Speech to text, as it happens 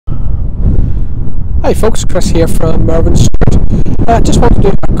Hi folks, Chris here from Mervyn Street. Just want to do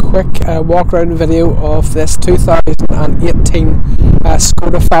a quick walk around video of this 2018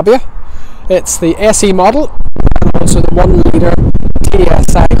 Skoda Fabia. It's the SE model and also the 1 litre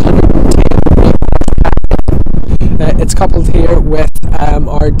TSI 110. It's coupled here with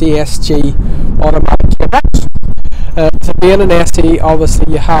our DSG automatic gearbox. So being an SE,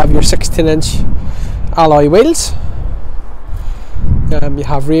 obviously you have your 16-inch alloy wheels. You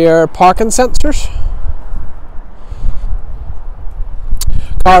have rear parking sensors.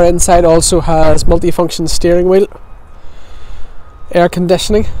 Car inside also has multifunction steering wheel, air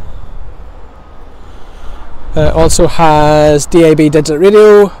conditioning, also has DAB digital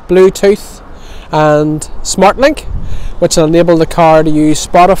radio, Bluetooth and SmartLink, which will enable the car to use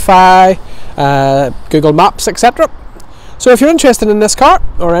Spotify, Google Maps, etc. So if you're interested in this car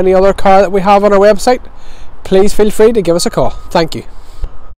or any other car that we have on our website, please feel free to give us a call. Thank you.